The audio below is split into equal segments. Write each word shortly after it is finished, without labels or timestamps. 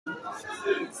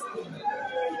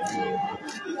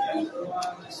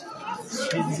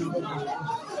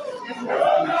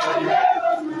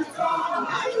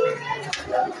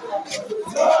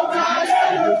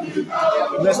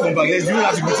Let's come back. You don't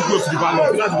have to be too close to the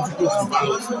ballot. You don't have to be too close to the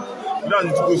ballot. You don't have to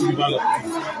be too close to the ballot.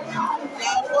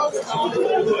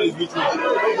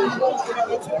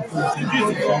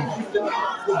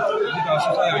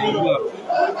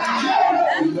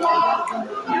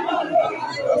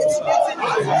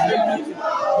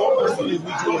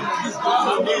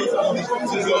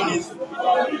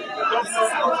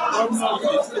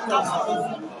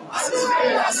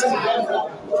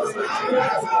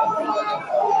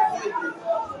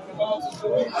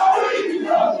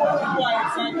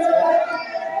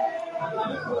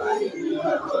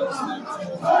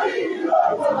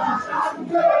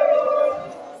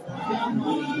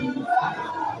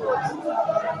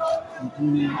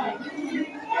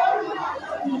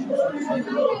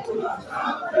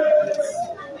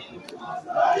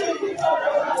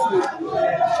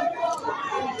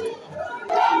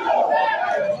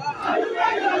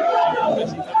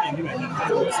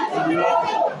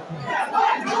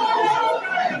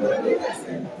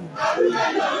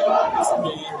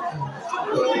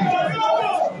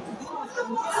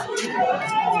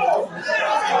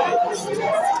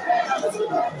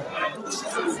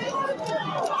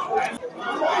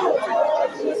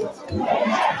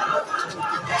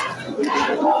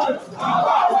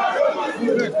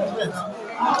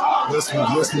 Let's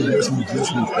move.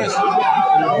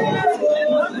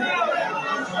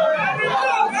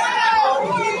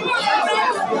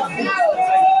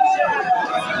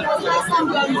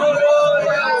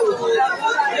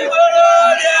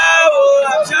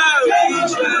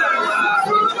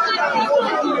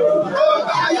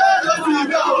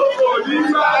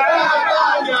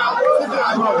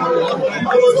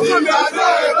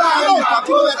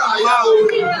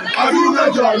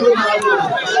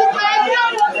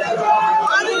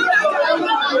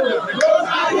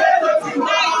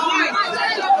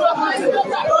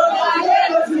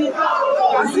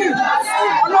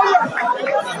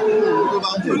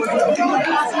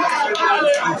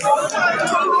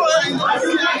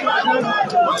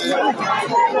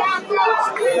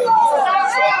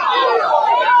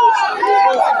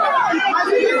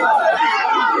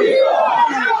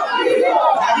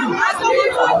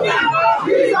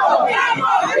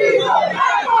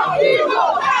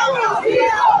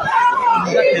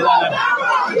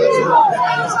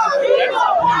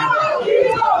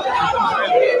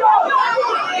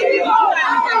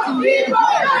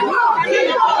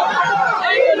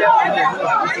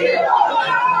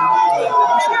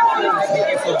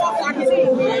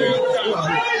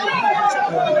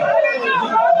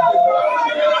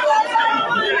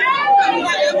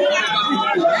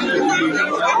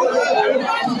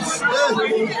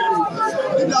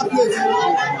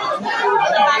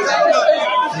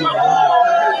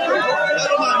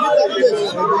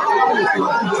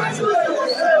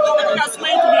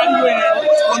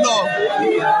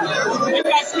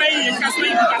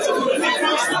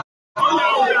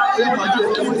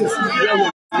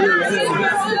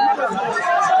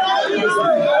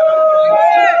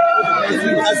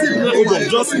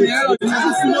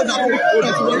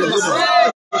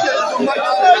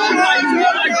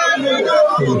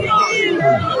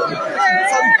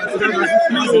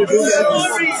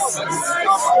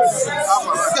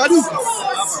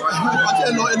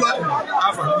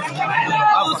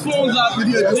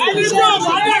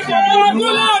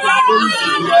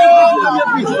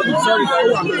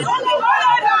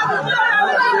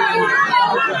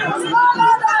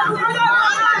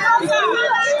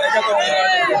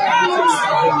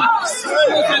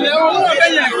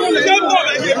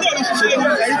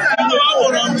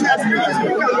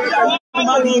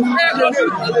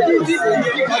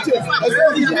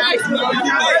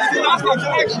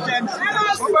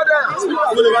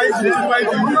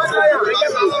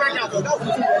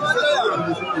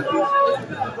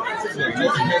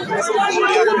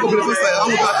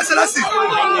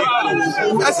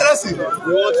 Excellency, we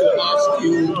want to ask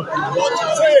you what.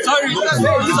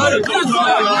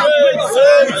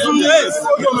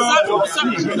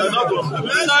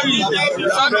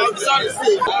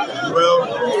 Well,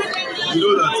 you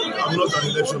know that I'm not an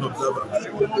election observer.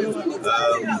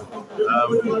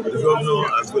 The governor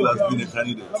as well as being a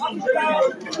candidate.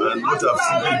 And what I've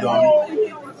simply done,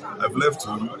 I've left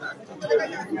home.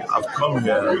 I've come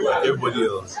here like everybody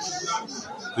else,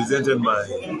 presented my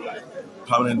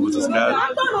permanent voter's card,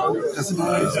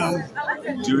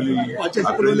 duly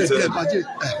accredited, and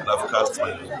I've cast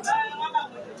my vote.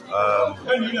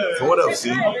 From what I've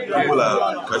seen, people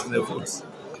are casting their votes.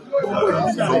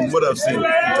 From what I've seen,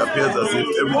 it appears as if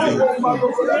everything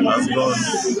has gone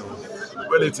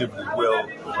relatively well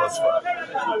thus far.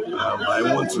 I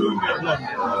want to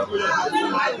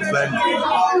thank the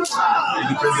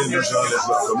Independent National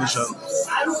Electoral Commission.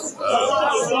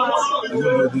 Even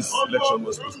though this election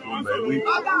was postponed by a week, I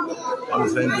want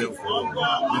to thank them for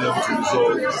being able to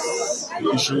resolve the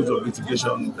issues of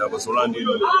litigation that was surrounding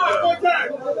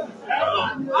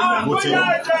voting,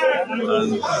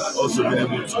 and also being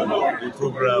able to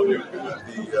reprogram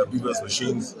the BVAS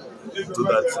machines so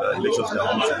that elections can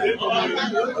happen today. So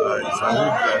I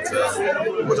hope that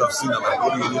what I've seen about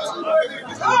voting in it is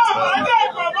what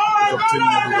is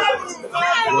obtaining everywhere.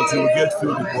 Until we get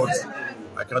field reports,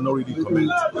 I cannot really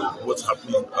comment what's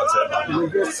happening outside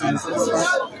since this is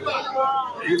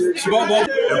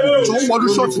everything. What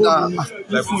is short now?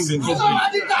 Like we've seen, that's my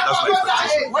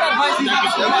expectation. What advice do you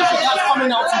give to people that's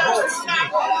coming out to vote?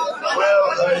 Well,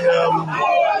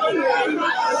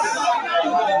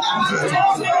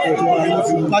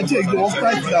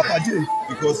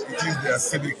 because it is their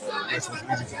civic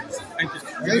responsibility. Thank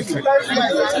you.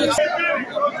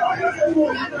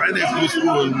 Right now,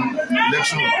 postpone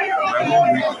election by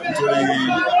 1 week nítorí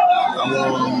àwọn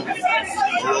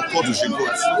ọ̀rọ̀ kóòtù ṣe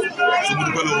court. So mo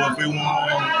dúpẹ́ lọ́wọ́ pé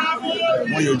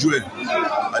wọ́n yanjú ẹ̀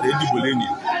àdé ìdìbò lẹ́nìí.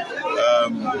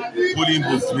 Polling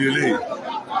booth ní eléyìí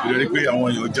ìrẹ́lẹ́ pé àwọn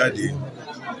èèyàn jáde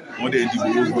wọ́n dẹ̀ ìdìbò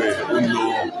gbogbo ẹ̀ ó ń lọ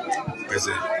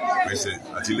pẹ̀sẹ̀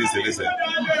àti lẹ́sẹ̀.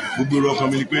 Gbogbo ọ̀rọ̀ kan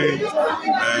mi ni pé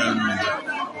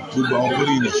gbogbo àwọn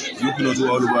polling yókù náà tó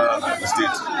wà all over the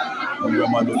state. Gbogbo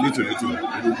àmà lọ létò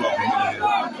gbogbo àwọn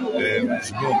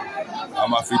ṣùgbọ́n a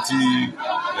máa fi tí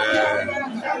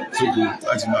sóko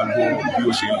láti máa gbọ́ bí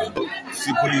ó ṣe ń lọ sí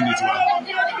polling ní tiwa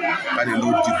ká lè lọ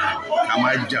dìbò ká má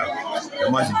jà ká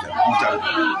má sì jà.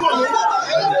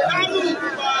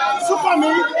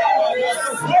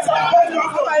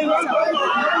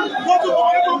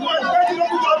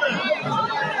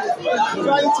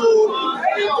 Trying to